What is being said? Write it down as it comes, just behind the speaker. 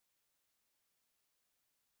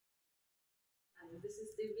This is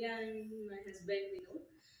Divya and my husband Vinod.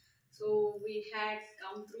 So we had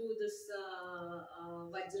come through this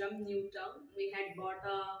Vajram Newtown. We had bought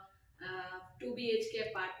a 2 BHK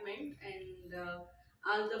apartment, and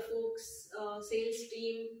all the folks, sales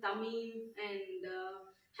team, Tamim and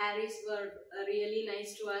Harris were really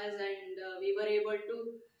nice to us, and we were able to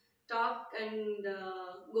talk and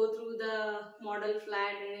go through the model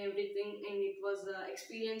flat and everything, and it was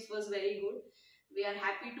experience was very good. We are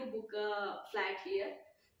happy to book a flat here.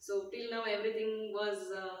 So till now everything was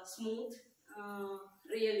smooth. uh,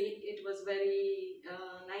 Really it was very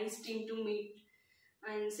nice team to meet,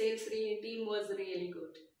 and team was really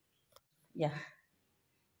good. Yeah.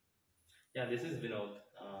 Yeah, this is Vinod.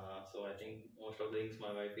 So I think most of the things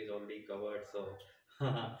my wife is already covered. So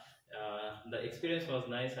the experience was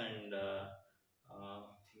nice, and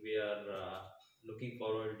we are looking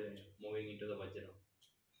forward to moving into the Vajra.